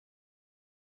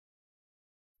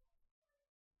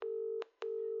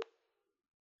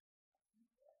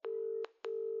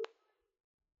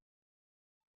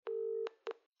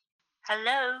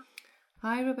Hello.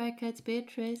 Hi, Rebecca. It's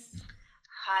Beatrice.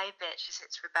 Hi, Beatrice.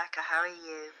 It's Rebecca. How are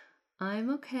you? I'm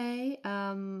okay.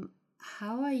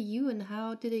 How are you and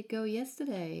how did it go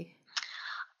yesterday?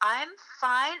 I'm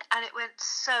fine, and it went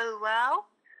so well.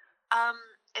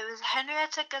 It was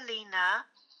Henrietta Galina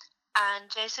and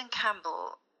Jason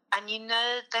Campbell, and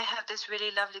they have this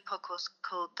really lovely podcast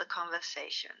called The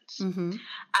Conversations, Mm-hmm.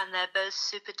 and they're both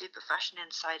super duper fashion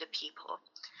insider people.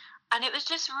 And it was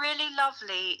just really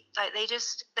lovely. Like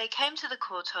they came to the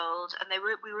Courtauld, and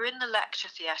we were in the lecture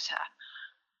theatre.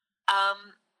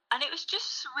 And it was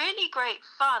just really great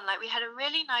fun. Like we had a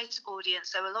really nice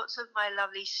audience. There were lots of my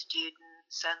lovely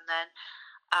students, and then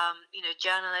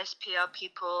journalists, PR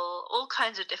people, all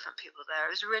kinds of different people there.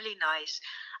 It was really nice,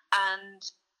 and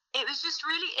it was just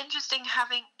really interesting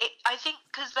having it. I think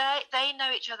because they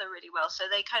know each other really well, so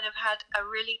they kind of had a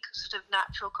really sort of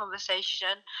natural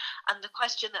conversation. And the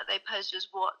question that they posed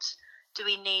was, "What do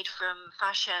we need from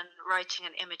fashion, writing,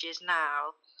 and images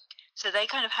now?" So they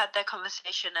kind of had their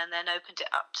conversation and then opened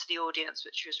it up to the audience,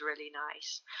 which was really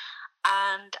nice.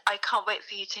 And I can't wait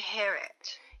for you to hear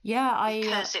it. Yeah,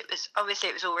 because it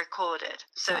was all recorded.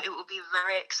 So Yeah. it will be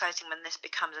very exciting when this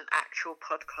becomes an actual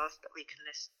podcast that we can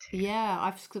listen to. Yeah,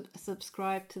 I've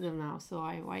subscribed to them now, so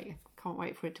can't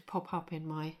wait for it to pop up in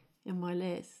my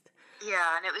list.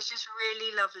 Yeah, and it was just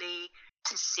really lovely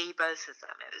to see both of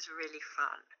them. It was really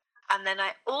fun. And then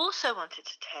I also wanted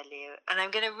to tell you, and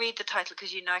I'm going to read the title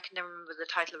because I can never remember the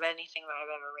title of anything that I've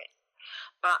ever written.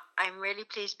 But I'm really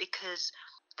pleased because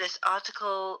this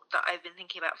article that I've been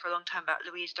thinking about for a long time about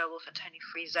Louise Darwolf and Tony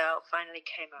Frizzell finally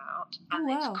came out. And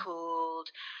wow. It's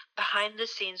called Behind the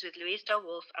Scenes with Louise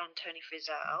Darwolf and Tony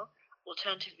Frizzell,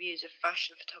 Alternative Views of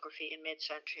Fashion Photography in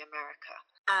Mid-Century America.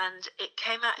 And it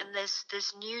came out in this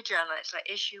new journal. It's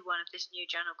like issue 1 of this new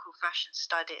journal called Fashion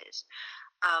Studies,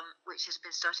 which has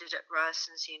been started at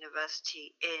Ryerson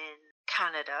University in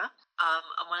Canada.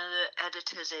 And one of the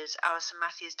editors is Alison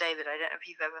Matthews David. I don't know if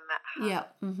you've ever met her. Yeah.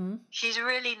 Mm-hmm. She's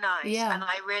really nice. Yeah. And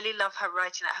I really love her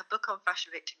writing. Her book on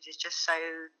fashion victims is just so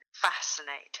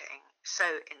fascinating, so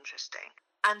interesting.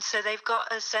 And so they've got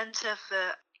a centre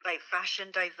for like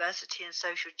fashion diversity and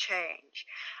social change.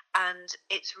 And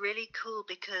it's really cool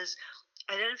because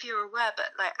I don't know if you're aware,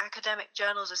 but like academic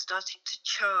journals are starting to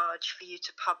charge for you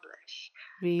to publish.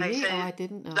 Really? I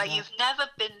didn't know that. You've never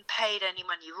been paid any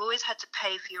money. You've always had to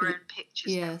pay for your own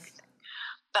pictures and everything.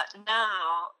 But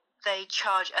now they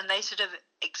charge, and they sort of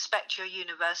expect your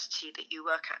university that you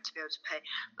work at to be able to pay.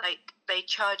 Like they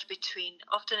charge between,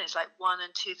 often it's like £1,000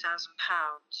 and £2,000.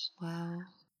 Wow.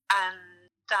 And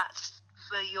that's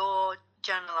for your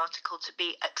journal article to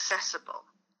be accessible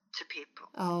to people.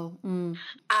 Oh.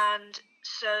 And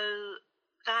so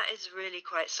that is really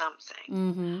quite something.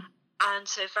 Mm-hmm. And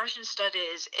so fashion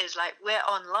studies is like, we're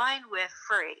online, we're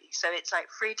free. So it's like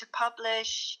free to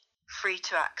publish, free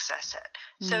to access it.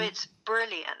 So it's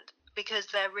brilliant because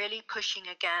they're really pushing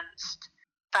against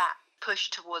that push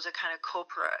towards a kind of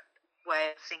corporate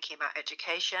way of thinking about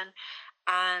education.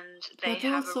 And they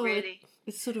have a really...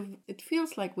 It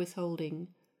feels like withholding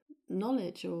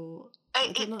knowledge or...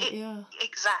 I don't know, yeah.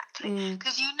 Exactly.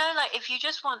 Because if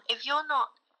you're not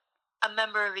a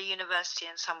member of a university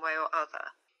in some way or other,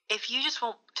 if you just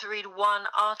want to read one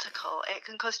article, it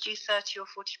can cost you £30 or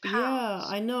 £40. Yeah,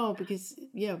 I know, because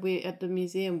we at the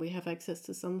museum we have access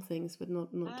to some things, but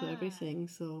not to everything.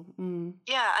 So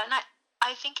yeah, and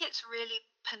I think it's really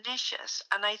pernicious,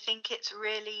 and I think it's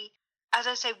really, as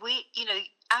I say, we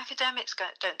academics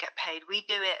don't get paid. We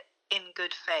do it in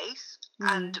good faith,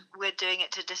 and we're doing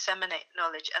it to disseminate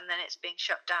knowledge, and then it's being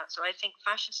shut down. So I think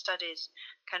fashion studies,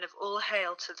 kind of all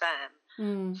hail to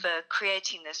them for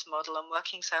creating this model and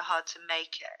working so hard to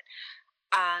make it.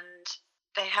 And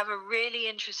they have a really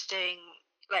interesting,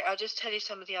 I'll just tell you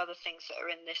some of the other things that are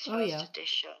in this first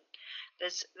edition.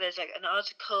 There's like an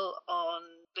article on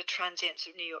the transience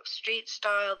of New York street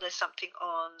style. There's something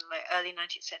on like early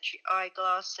 19th century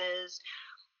eyeglasses.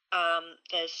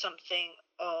 There's something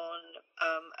on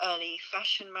early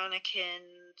fashion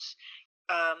mannequins,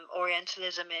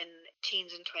 Orientalism in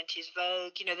teens and 20s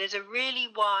Vogue. There's a really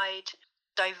wide,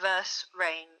 diverse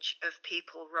range of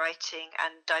people writing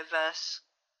and diverse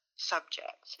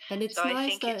subjects. And it's I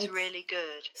think it's really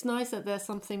good. It's nice that there's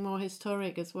something more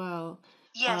historic as well.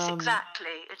 Yes,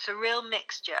 exactly. It's a real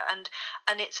mixture, and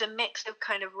it's a mix of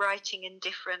kind of writing in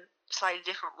slightly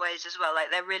different ways as well.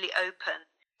 Like they're really open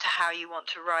to how you want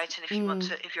to write, and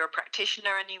if you're a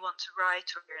practitioner and you want to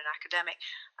write, or you're an academic.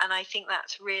 And I think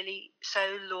that's really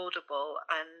so laudable,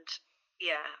 and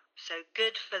so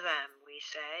good for them, we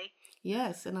say.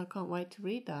 Yes, and I can't wait to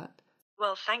read that.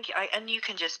 Well, thank you. And you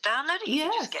can just download it. You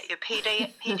can just Yes. get your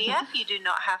PDF. You do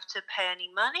not have to pay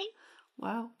any money.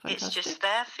 Wow, It's just fantastic.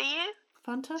 there for you.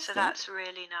 So Fantastic. that's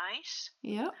really nice.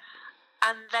 Yeah.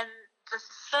 And then the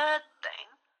third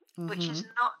thing, which is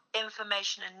Mm-hmm. not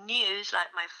information and news like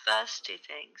my first two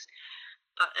things,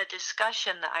 but a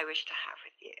discussion that I wish to have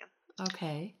with you.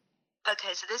 Okay.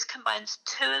 Okay, so this combines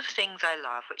two of things I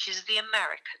love, which is the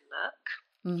American look,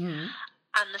 Mm-hmm.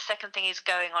 and the second thing is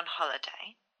going on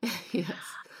holiday. Yes.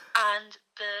 And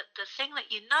the thing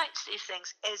that unites these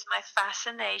things is my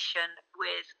fascination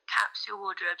with capsule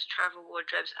wardrobes, travel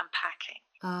wardrobes, and packing.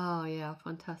 Oh, yeah,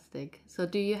 fantastic. So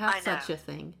do you have I know. such a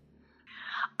thing?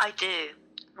 I do.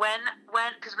 When,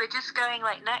 because we're just going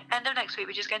like end of next week,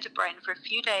 we're just going to Brighton for a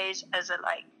few days as a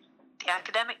like, the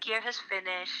academic year has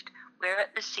finished. We're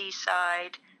at the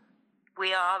seaside.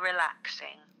 We are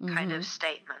relaxing kind of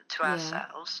statement to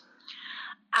ourselves.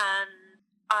 And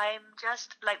I'm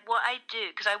just like, what I do,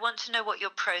 because I want to know what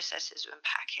your process is when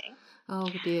packing. Oh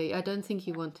dear, I don't think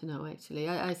you want to know actually.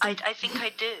 I think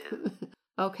I do.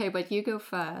 Okay, but you go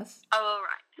first. Oh, all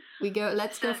right.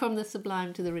 Let's go from the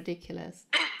sublime to the ridiculous.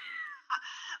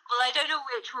 Well, I don't know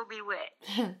which will be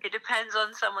which. It depends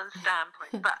on someone's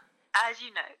standpoint. But as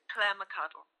you know, Claire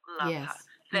McCardle, love her.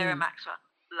 Vera Maxwell,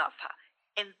 love her.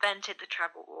 Invented the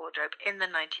travel wardrobe in the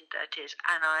 1930s,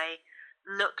 and I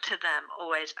look to them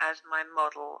always as my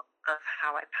model of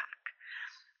how I pack.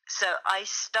 So I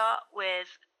start with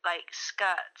like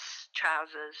skirts,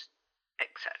 trousers,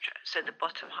 etc. So the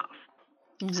bottom half.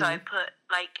 Mm-hmm. So I put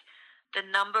like the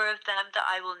number of them that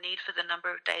I will need for the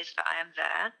number of days that I am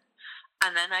there.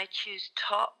 And then I choose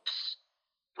tops,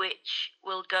 which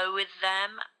will go with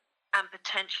them and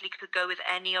potentially could go with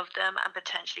any of them and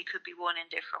potentially could be worn in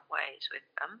different ways with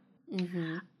them.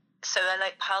 Mm-hmm. So I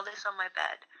like pile this on my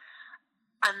bed.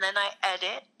 And then I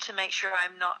edit to make sure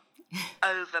I'm not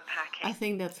overpacking. I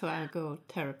think that's where I go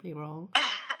terribly wrong.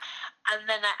 And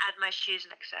then I add my shoes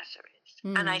and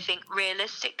accessories. And I think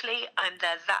realistically, I'm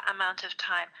there that amount of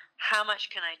time. How much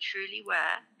can I truly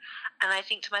wear? And I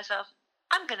think to myself,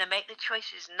 I'm going to make the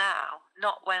choices now,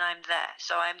 not when I'm there.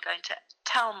 So I'm going to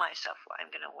tell myself what I'm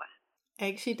going to wear.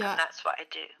 Actually, that's what I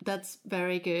do. That's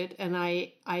very good. And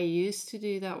I used to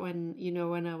do that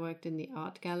when I worked in the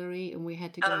art gallery and we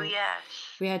had to go. Oh, yes.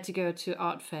 We had to go to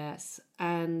art fairs,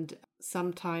 and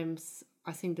sometimes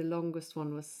I think the longest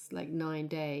one was like 9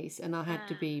 days, and I had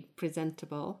to be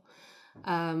presentable.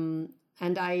 And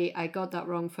I got that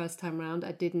wrong first time around.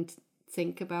 I didn't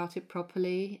think about it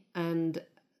properly, and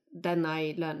then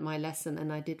I learned my lesson,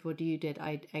 and I did what you did.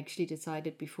 I actually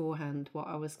decided beforehand what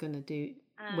I was going to do,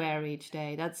 wear each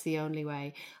day. That's the only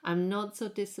way. I'm not so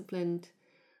disciplined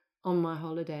on my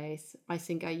holidays. I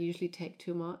think I usually take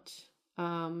too much.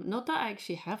 Not that I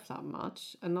actually have that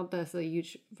much, and not there's a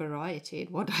huge variety in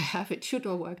what I have. It should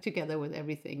all work together with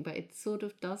everything, but it sort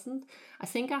of doesn't. I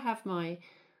think I have my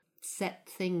set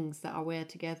things that I wear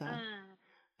together.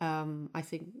 I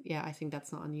think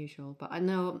that's not unusual, but I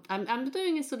know I'm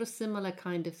doing a sort of similar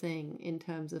kind of thing in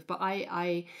terms of, but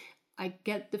I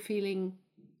get the feeling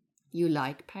you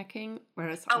like packing,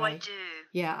 whereas I do.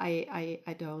 Yeah,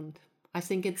 I don't. I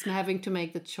think it's having to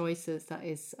make the choices that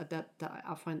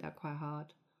I find that quite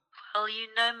hard. Well, you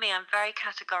know me, I'm very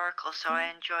categorical, so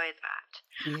I enjoy that.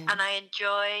 Yeah. And I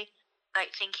enjoy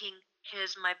like thinking,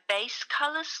 here's my base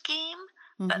color scheme,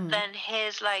 but then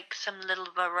here's like some little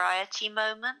variety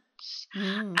moments.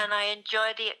 And I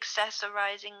enjoy the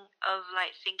accessorizing of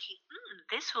like thinking,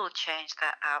 this will change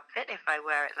that outfit if I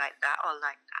wear it like that or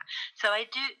like that. So I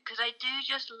do, because I do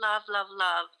just love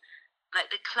like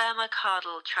the Claire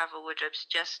McCardle travel wardrobes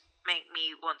just make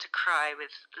me want to cry with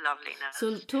loveliness.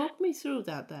 So talk me through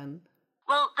that then.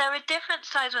 Well, there are different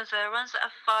size ones. There are ones that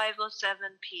are 5 or 7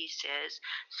 pieces.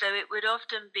 So it would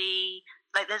often be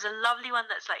like there's a lovely one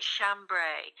that's like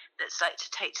chambray that's like to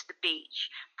take to the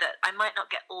beach that I might not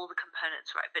get all the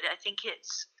components right, but I think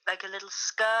it's like a little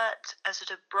skirt, a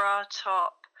sort of bra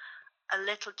top, a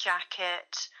little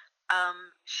jacket,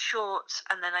 shorts,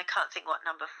 and then I can't think what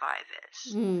number 5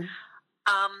 is.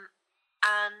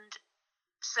 And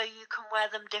so you can wear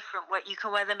them you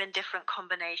can wear them in different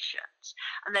combinations.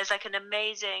 And there's like an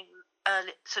amazing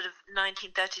sort of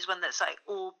 1930s one that's like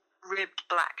all ribbed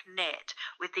black knit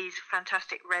with these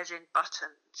fantastic resin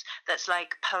buttons that's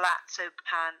like palazzo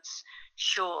pants,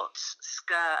 shorts,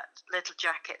 skirt, little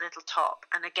jacket, little top.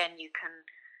 And again, you can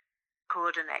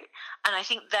coordinate. And I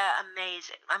think they're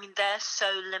amazing. I mean, they're so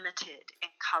limited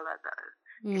in color though.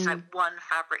 It's like one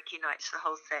fabric unites the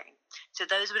whole thing. So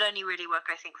those would only really work,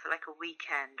 I think, for like a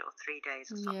weekend or 3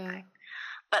 days or something.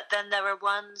 Yeah. But then there are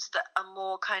ones that are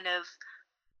more kind of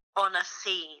on a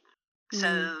theme.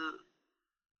 So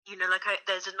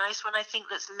there's a nice one I think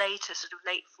that's later, sort of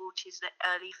late 40s,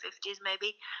 early 50s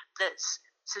maybe, that's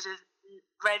sort of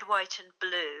red, white, and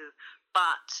blue,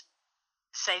 but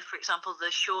say for example the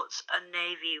shorts are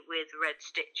navy with red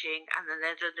stitching, and then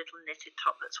there's a little knitted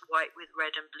top that's white with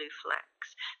red and blue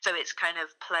flecks. So it's kind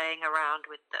of playing around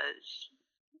with those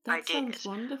That ideas. sounds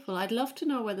wonderful. I'd love to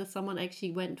know whether someone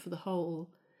actually went for the whole,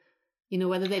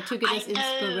 whether they took it as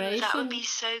inspiration. That would be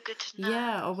so good to know.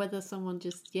 Yeah, or whether someone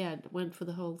just, went for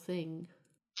the whole thing.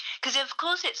 Because of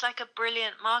course it's like a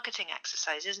brilliant marketing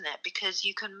exercise, isn't it? Because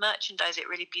you can merchandise it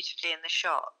really beautifully in the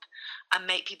shop and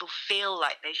make people feel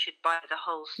like they should buy the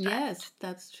whole set. Yes,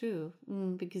 that's true.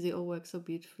 Because it all works so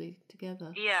beautifully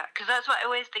together. Yeah, because that's what I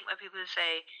always think when people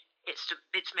say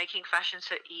it's making fashion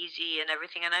so easy and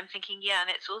everything, and I'm thinking, yeah, and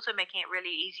it's also making it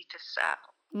really easy to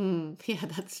sell. Yeah,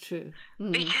 that's true.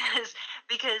 Because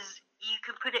you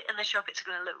can put it in the shop, it's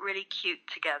going to look really cute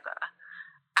together,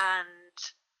 and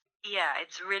yeah,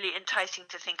 it's really enticing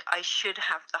to think I should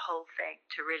have the whole thing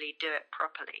to really do it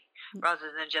properly, rather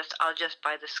than I'll just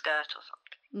buy the skirt or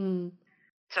something.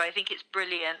 So I think it's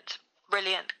brilliant.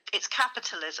 It's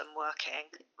capitalism working,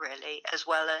 really, as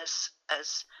well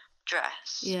as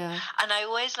dress. Yeah. And I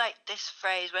always liked this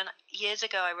phrase. When years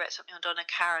ago I wrote something on Donna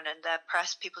Karan, and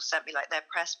people sent me like their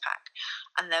press pack,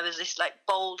 and there was this like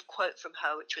bold quote from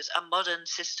her, which was "a modern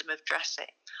system of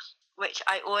dressing," which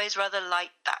I always rather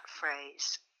liked that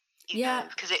phrase.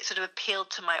 Because it sort of appealed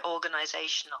to my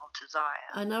organizational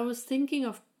desire. And I was thinking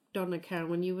of Donna Karan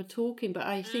when you were talking, but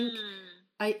I think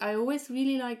I always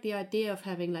really like the idea of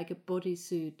having like a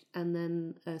bodysuit and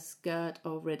then a skirt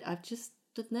over it.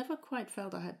 I've never quite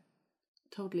felt I had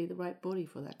totally the right body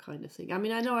for that kind of thing. I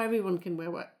mean, I know everyone can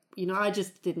wear what, I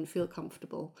just wouldn't feel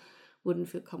comfortable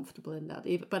in that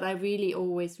either. But I really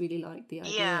always really liked the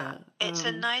idea. Yeah, it's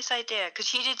a nice idea, because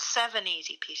she did 7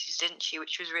 easy pieces, didn't she?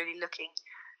 Which was really looking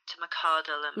to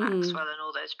McArdle and Maxwell and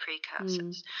all those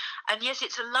precursors. And yes,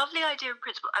 it's a lovely idea in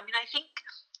principle. I mean,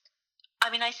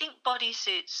 I think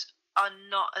bodysuits are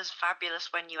not as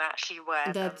fabulous when you actually wear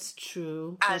them. That's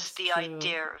true. As the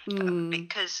idea of them,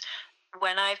 because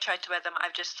when I've tried to wear them,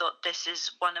 I've just thought this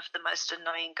is one of the most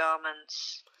annoying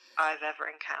garments I've ever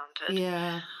encountered.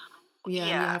 Yeah, you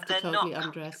have to totally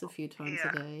undress a few times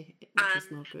a day, which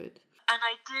is not good. And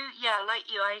I do,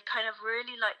 like you, I kind of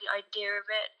really like the idea of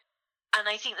it. And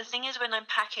I think the thing is, when I'm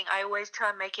packing, I always try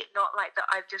and make it not like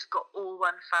that I've just got all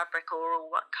one fabric or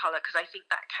all one colour, because I think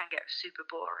that can get super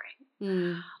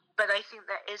boring. But I think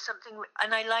there is something,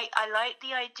 and I like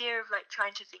the idea of like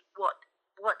trying to think what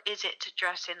is it to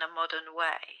dress in a modern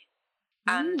way.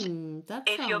 And that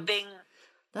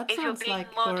sounds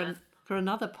like modern, for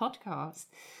another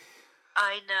podcast.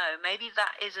 I know, maybe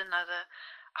that is another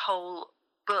whole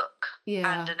book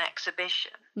and an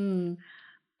exhibition.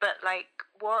 But like,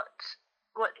 what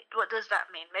does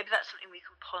that mean? Maybe that's something we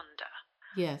can ponder.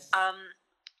 Yes.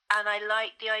 And I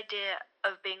like the idea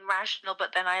of being rational,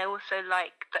 but then I also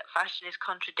like that fashion is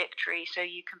contradictory, so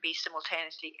you can be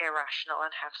simultaneously irrational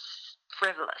and have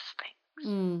frivolous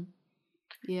things.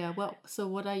 Yeah, well, so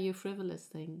what are your frivolous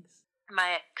things?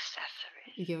 My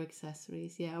accessories. Your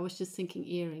accessories, yeah. I was just thinking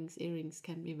earrings. Earrings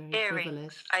can be very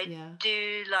frivolous. I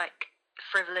do like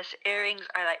frivolous earrings.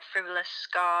 I like frivolous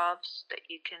scarves that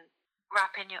you can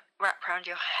wrap around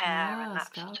your hair and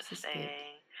that sort of thing. Good.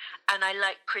 And I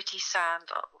like pretty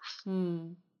sandals.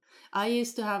 I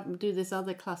used to do this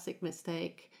other classic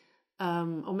mistake,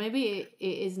 or maybe it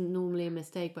isn't normally a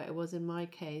mistake, but it was in my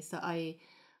case, that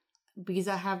because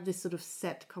I have this sort of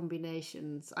set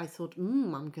combinations, I thought,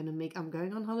 I'm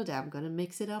going on holiday, I'm going to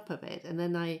mix it up a bit. And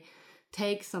then I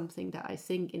take something that I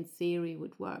think in theory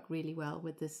would work really well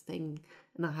with this thing,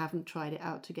 and I haven't tried it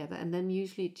out together. And then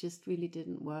usually it just really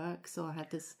didn't work. So I had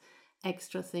this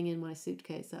extra thing in my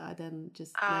suitcase that I then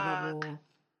just never wore.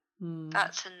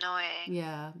 That's annoying.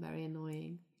 Yeah, very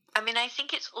annoying. I mean, I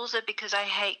think it's also because I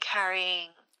hate carrying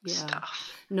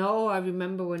stuff. No, I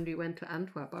remember when we went to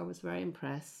Antwerp, I was very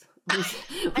impressed. I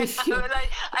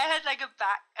had like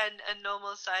a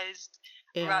normal sized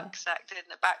rucksack in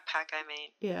the backpack, I mean.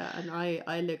 Yeah, and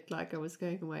I looked like I was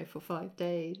going away for 5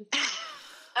 days.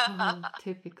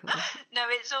 Typical. No,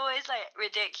 it's always like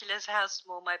ridiculous how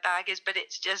small my bag is, but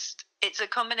it's a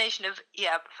combination of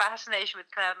fascination with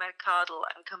Claire McArdle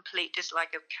and complete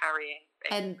dislike of carrying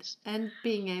things. And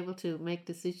being able to make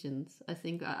decisions. I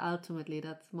think ultimately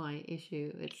that's my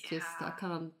issue. It's just I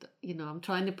can't, I'm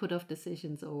trying to put off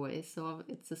decisions always, so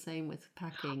it's the same with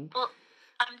packing. Well,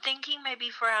 I'm thinking maybe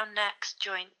for our next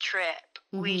joint trip,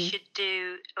 we should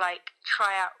do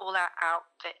try out all our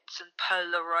outfits and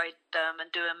Polaroid them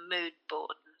and do a mood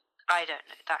board. I don't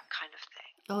know, that kind of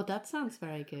thing. Oh, that sounds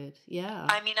very good. Yeah.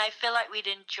 I mean, I feel like we'd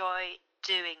enjoy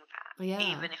doing that, Yeah.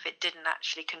 even if it didn't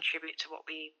actually contribute to what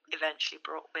we eventually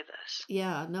brought with us.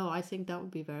 Yeah, no, I think that would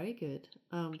be very good.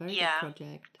 Very good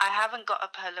project. I haven't got a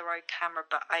Polaroid camera,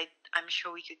 but I'm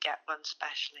sure we could get one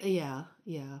specially. Yeah,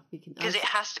 we can. Because it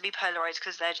has to be Polaroids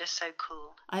because they're just so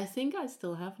cool. I think I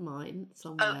still have mine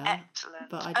somewhere. Oh, excellent.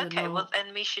 But I don't know. Okay, well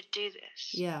then we should do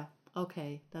this. Yeah,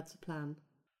 okay, that's a plan.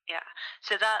 Yeah,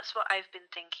 so that's what I've been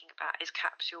thinking about is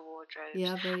capsule wardrobes.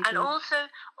 Yeah, very good. And also,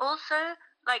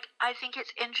 like, I think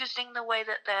it's interesting the way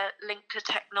that they're linked to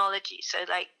technology. So,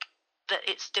 like, that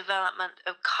it's development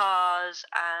of cars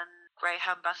and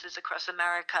Greyhound buses across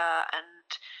America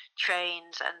and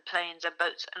trains and planes and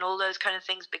boats and all those kind of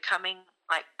things becoming,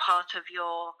 like, part of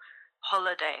your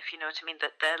holiday, if you know what I mean,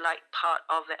 that they're, like, part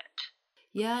of it.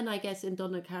 Yeah, and I guess in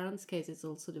Donna Karan's case, it's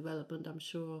also development, I'm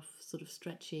sure, of sort of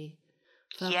stretchy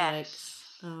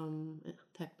fabrics,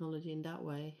 technology in that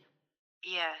way.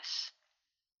 Yes.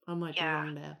 I might be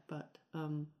wrong there, but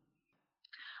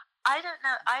I don't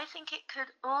know. I think it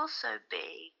could also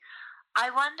be. I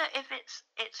wonder if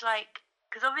it's like,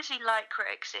 because obviously lycra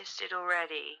existed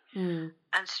already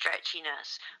and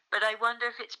stretchiness, but I wonder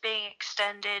if it's being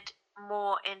extended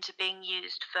more into being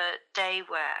used for day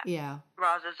wear,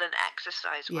 rather than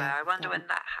exercise wear. I wonder when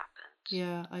that happens.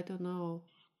 Yeah, I don't know.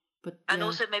 But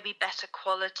also maybe better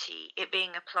quality, it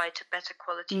being applied to better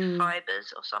quality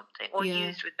fibres or something, or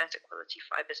used with better quality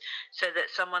fibres, so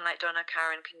that someone like Donna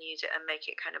Karan can use it and make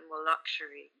it kind of more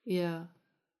luxury. Yeah,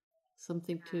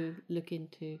 something to look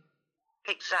into.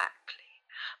 Exactly.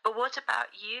 But what about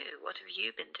you? What have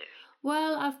you been doing?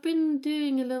 Well, I've been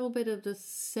doing a little bit of the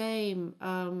same.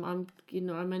 I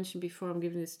mentioned before I'm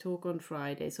giving this talk on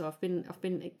Friday, so I've been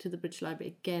to the British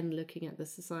Library again, looking at the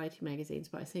Society magazines.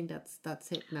 But I think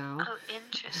that's it now. Oh,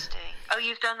 interesting. Oh,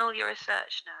 you've done all your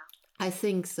research now. I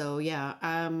think so. Yeah.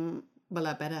 Well,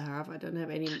 I better have. I don't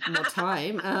have any more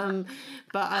time.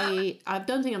 But I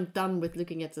don't think I'm done with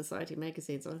looking at Society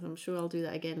magazines. I'm sure I'll do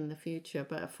that again in the future.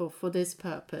 But for this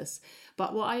purpose.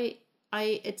 But what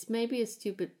it's maybe a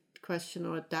stupid question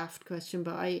or a daft question,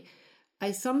 but I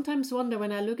sometimes wonder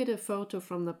when I look at a photo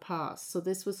from the past. So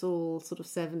this was all sort of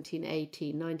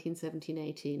 1917,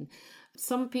 18.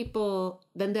 Some people,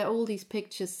 then there are all these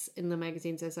pictures in the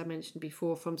magazines, as I mentioned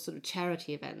before, from sort of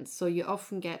charity events. So you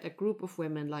often get a group of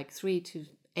women, like 3 to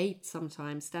 8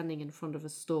 sometimes, standing in front of a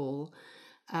stall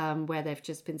where they've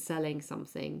just been selling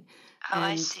something. Oh,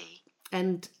 I see.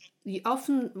 And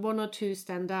often 1 or 2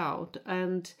 stand out,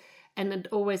 and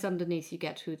always underneath you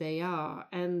get who they are,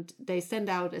 and they stand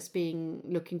out as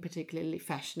looking particularly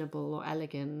fashionable or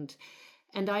elegant.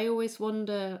 And I always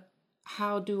wonder,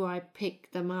 how do I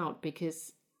pick them out?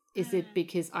 Because is it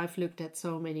because I've looked at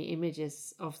so many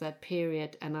images of that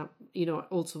period, and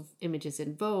also images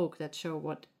in Vogue that show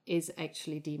what is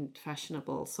actually deemed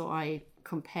fashionable, so I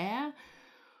compare?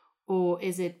 Or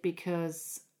is it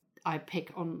because I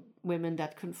pick on women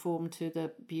that conform to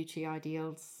the beauty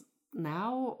ideals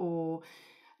now? Or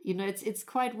it's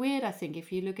quite weird, I think,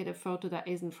 if you look at a photo that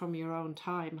isn't from your own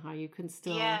time, how you can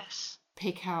still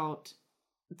pick out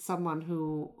someone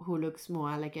who looks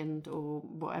more elegant, or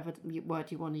whatever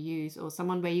word you want to use, or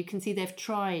someone where you can see they've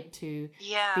tried to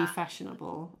be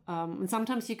fashionable, and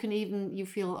sometimes you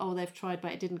feel, oh, they've tried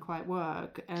but it didn't quite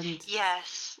work. And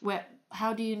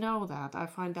how do you know that? I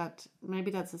find that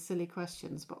maybe that's a silly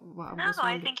question, but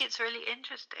I think it's really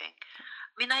interesting.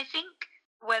 I mean, I think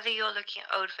whether you're looking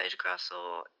at old photographs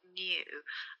or new,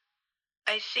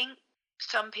 I think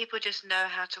some people just know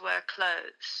how to wear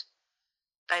clothes.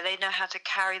 Like, they know how to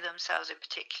carry themselves in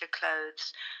particular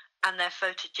clothes, and they're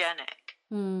photogenic.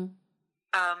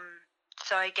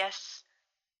 So I guess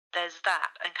there's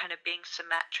that, and kind of being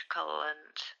symmetrical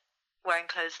and wearing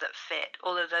clothes that fit,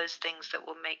 all of those things that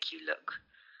will make you look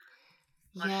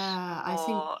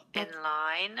more in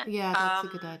line. Yeah, that's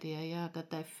a good idea,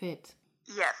 that they fit.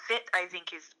 Yeah, fit, I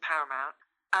think, is paramount.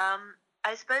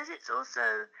 I suppose it's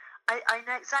also, I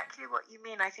know exactly what you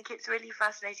mean. I think it's really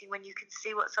fascinating when you can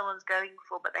see what someone's going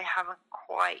for, but they haven't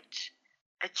quite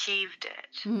achieved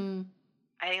it.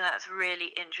 I think that's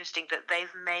really interesting, that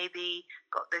they've maybe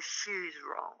got the shoes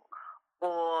wrong,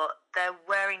 or they're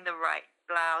wearing the right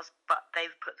blouse, but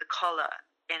they've put the collar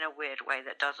in a weird way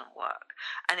that doesn't work.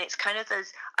 And it's kind of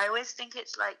those, I always think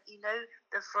it's like,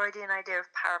 the Freudian idea of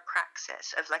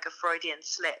parapraxis, of like a Freudian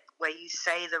slip, where you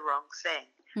say the wrong thing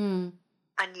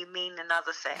and you mean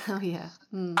another thing. Oh, yeah.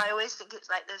 I always think it's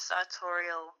like the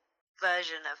sartorial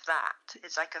version of that.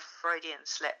 It's like a Freudian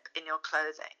slip in your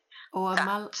clothing. Or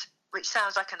which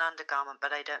sounds like an undergarment,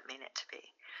 but I don't mean it to be.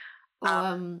 Or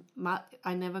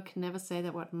I can never say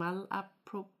that word,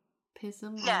 malapropria.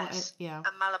 malapropism? Yes, yeah.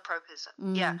 a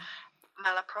malapropism. Yeah,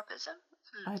 malapropism.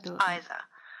 I don't know. Either,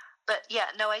 but yeah,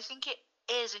 no, I think it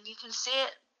is, and you can see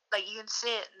it. Like you can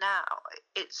see it now.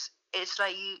 It's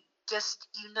like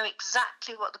you know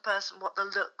exactly what the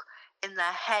look in their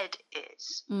head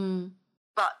is,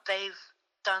 but they've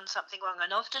done something wrong.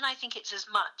 And often I think it's as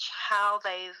much how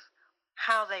they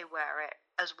wear it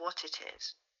as what it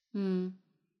is. And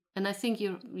I think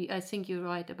you're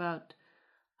right about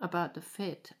the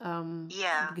fit.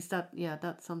 Because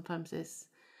that sometimes is.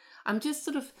 I'm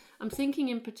thinking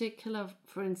in particular,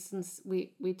 for instance,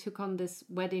 we took on this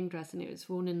wedding dress and it was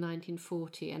worn in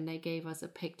 1940, and they gave us a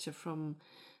picture from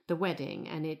the wedding,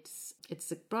 and it's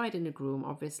a bride and a groom,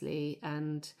 obviously,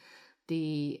 and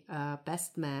the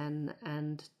best man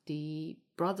and the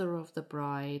brother of the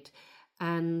bride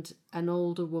and an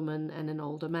older woman and an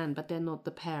older man, but they're not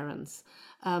the parents.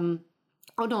 An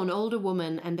older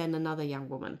woman and then another young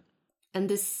woman. And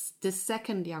this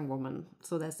second young woman,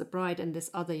 so there's the bride and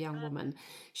this other young woman,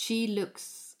 she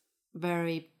looks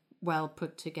very well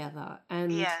put together.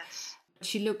 And yes.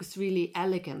 She looks really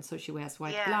elegant, so she wears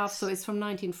white gloves. So it's from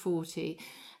 1940.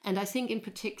 And I think in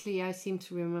particular, I seem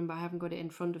to remember, I haven't got it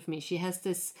in front of me, she has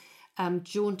this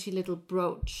jaunty little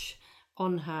brooch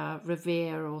on her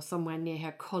revers or somewhere near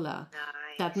her collar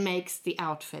that makes the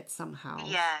outfit somehow.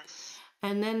 Yes.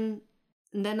 And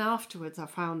then afterwards I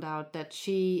found out that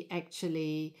she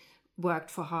actually worked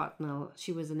for Hartnell.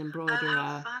 She was an embroiderer. Oh,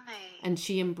 how funny. And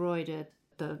she embroidered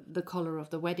the collar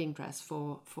of the wedding dress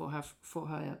for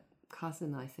her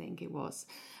cousin, I think it was.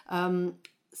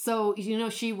 So,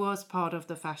 she was part of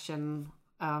the fashion,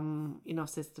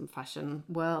 system fashion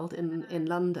world in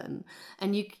London.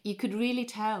 And you could really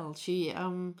tell she,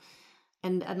 and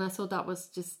I thought that was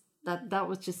just, that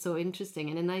was just so interesting.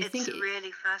 And I think it's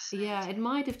really fascinating. Yeah, it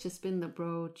might have just been the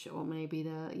brooch or maybe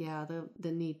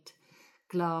the neat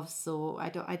gloves, or I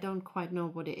don't quite know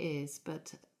what it is,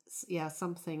 but yeah,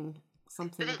 something but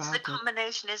it's about the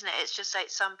combination, isn't it? It's just like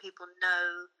some people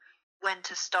know when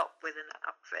to stop with an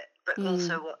outfit, but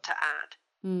also what to add.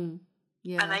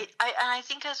 Yeah. And I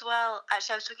think as well,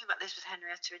 actually I was talking about this with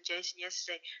Henrietta and Jason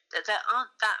yesterday, that there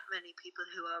aren't that many people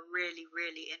who are really,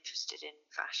 really interested in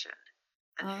fashion.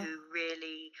 And who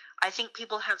really, I think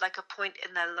people have like a point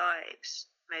in their lives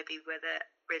maybe where they're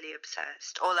really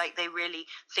obsessed, or like they really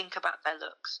think about their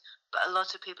looks. But a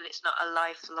lot of people, it's not a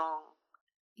lifelong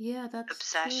that's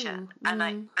obsession. true. And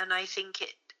I think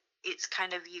it's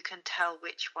kind of, you can tell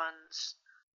which ones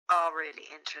are really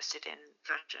interested in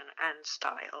fashion and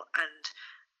style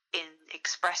and in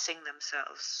expressing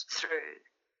themselves through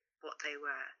what they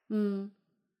wear.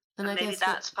 And I maybe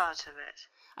that's part of it.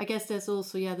 I guess there's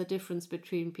also the difference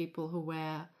between people who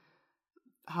wear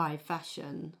high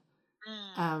fashion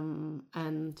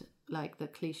and like the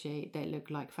cliche, they look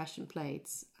like fashion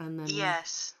plates, and then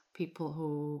people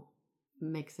who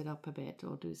mix it up a bit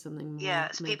or do something more.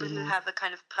 It's people who have a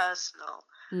kind of personal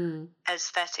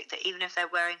aesthetic, that even if they're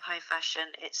wearing high fashion,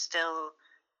 it's still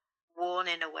worn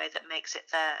in a way that makes it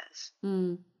theirs.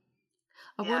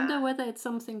 I wonder whether it's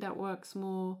something that works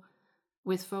more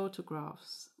with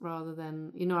photographs rather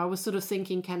than, I was sort of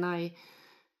thinking,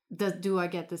 do I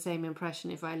get the same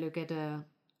impression if I look at a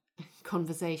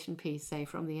conversation piece, say,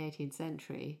 from the 18th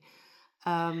century?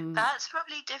 That's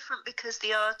probably different because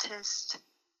the artist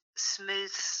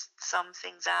smooths some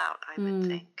things out, I would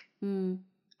think.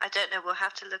 I don't know, we'll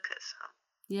have to look at some.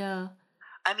 Yeah.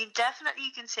 I mean, definitely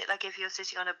you can sit, like if you're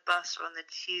sitting on a bus or on the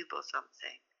tube or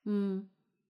something,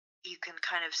 you can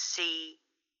kind of see,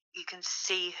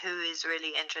 who is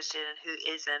really interested and who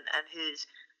isn't, and who's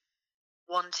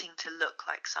wanting to look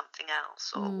like something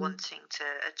else or wanting to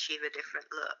achieve a different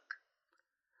look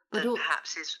that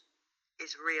perhaps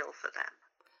is real for them.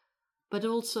 But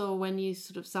also when you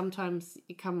sort of sometimes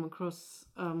you come across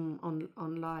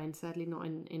online, sadly not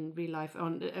in real life,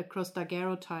 across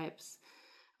daguerreotypes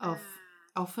of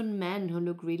often men who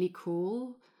look really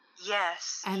cool.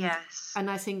 Yes, And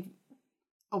I think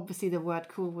obviously the word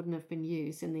cool wouldn't have been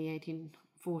used in the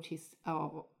 1840s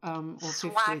or 50s.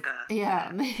 Swagger. Yeah,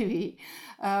 maybe.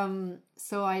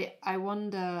 So I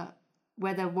wonder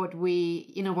whether what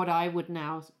I would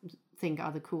now think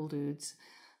are the cool dudes,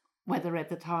 whether at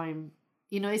the time,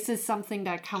 is this something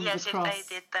that comes across? Yes, if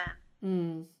they did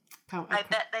then. I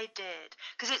bet they did.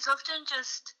 Because it's often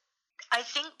just, I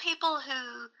think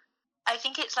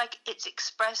it's like it's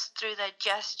expressed through their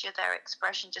gesture, their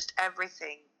expression, just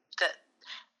everything, that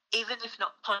even if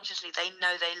not consciously, they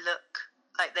know they look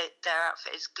like their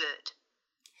outfit is good.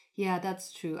 Yeah,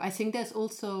 that's true. I think there's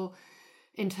also,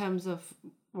 in terms of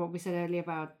what we said earlier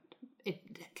about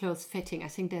clothes fitting. I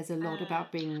think there's a lot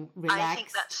about being relaxed. I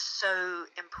think that's so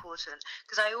important,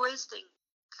 because I always think,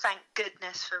 thank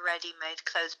goodness for ready-made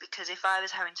clothes, because if I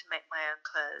was having to make my own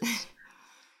clothes,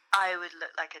 I would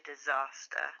look like a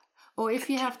disaster. Or if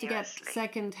you have to get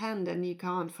second hand and you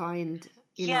can't find,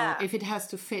 you Yeah. know, if it has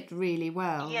to fit really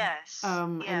well, Yes.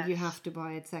 and you have to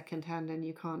buy it second hand and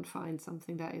you can't find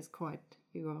something that is quite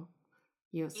your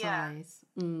size.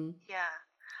 Yeah.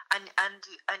 And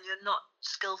you're not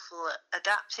skillful at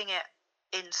adapting it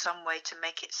in some way to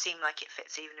make it seem like it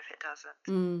fits, even if it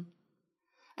doesn't.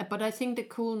 But I think the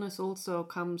coolness also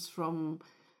comes from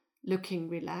looking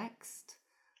relaxed.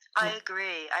 I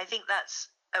agree. I think that's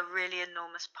a really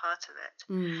enormous part of it.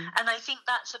 And I think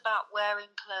that's about wearing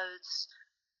clothes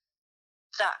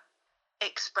that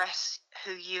express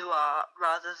who you are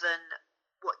rather than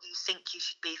what you think you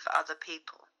should be for other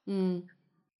people.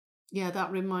 Yeah,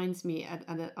 that reminds me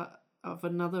of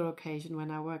another occasion when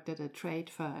I worked at a trade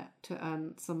fair to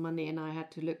earn some money, and I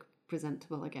had to look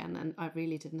presentable again, and I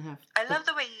really didn't have. I love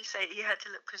the way you say you had to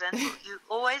look presentable. You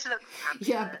always look fabulous.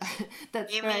 Yeah,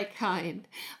 that's very kind.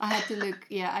 I had to look.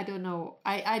 Yeah, I don't know.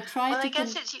 I tried. Well, I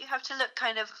guess it's you have to look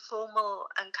kind of formal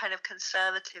and kind of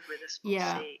conservative with a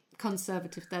small C.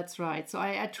 Conservative. That's right. So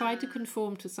I tried to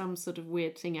conform to some sort of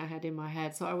weird thing I had in my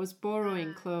head. So I was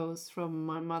borrowing clothes from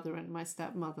my mother and my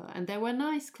stepmother, and they were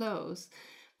nice clothes,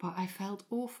 but I felt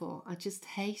awful. I just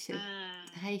hated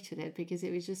it because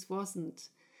it just wasn't.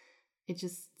 It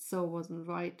just wasn't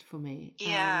right for me.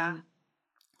 Yeah.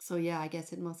 So yeah, I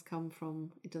guess it does come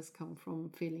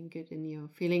from feeling good in you,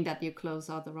 feeling that your clothes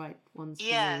are the right ones for you.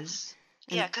 Yes.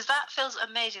 Yeah, because that feels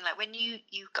amazing. Like when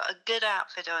you've got a good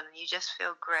outfit on and you just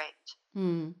feel great.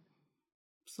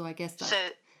 So I guess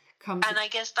that I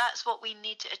guess that's what we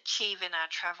need to achieve in our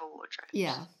travel wardrobes.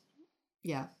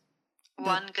 Yeah.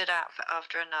 One good outfit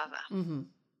after another.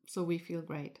 So we feel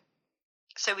great.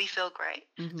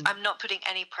 I'm not putting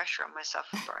any pressure on myself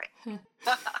for bright.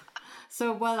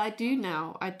 So, well, I do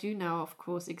now, of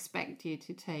course, expect you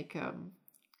to take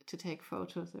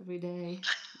photos every day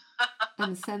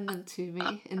and send them to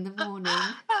me in the morning.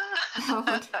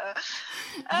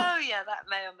 Oh yeah, that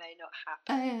may or may not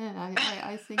happen.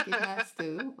 I think it has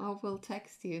to. I will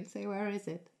text you and say, where is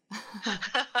it?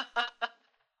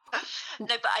 No,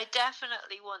 but I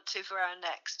definitely want to, for our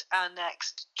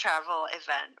next travel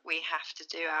event, we have to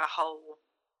do our whole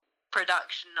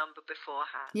production number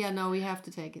beforehand. Yeah, no, we have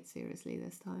to take it seriously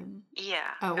this time.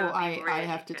 Yeah. Well, I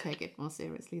have to take it more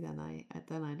seriously than I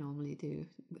normally do.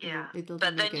 Yeah. It'll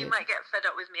but then good. You might get fed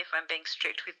up with me if I'm being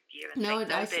strict with you and think,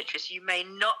 no, Beatrice, you may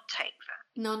not take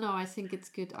that. No, I think it's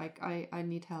good. I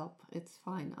need help. It's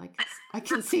fine. I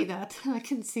can see that. I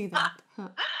can see that.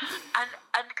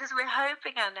 And because we're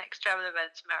hoping our next travel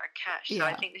event's Marrakesh, so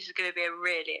I think this is going to be a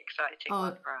really exciting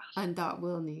one for us. And that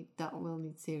will need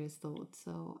serious thought.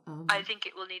 So I think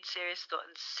it will need serious thought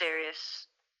and serious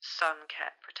sun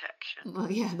care protection.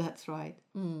 Well, yeah, that's right.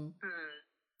 We're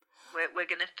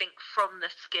going to think from the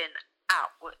skin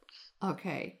outwards.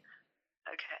 Okay.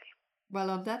 Well,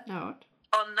 on that note,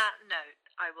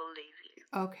 I will leave you.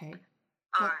 Okay.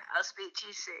 All right. I'll speak to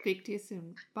you soon. Speak to you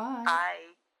soon. Bye.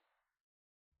 Bye.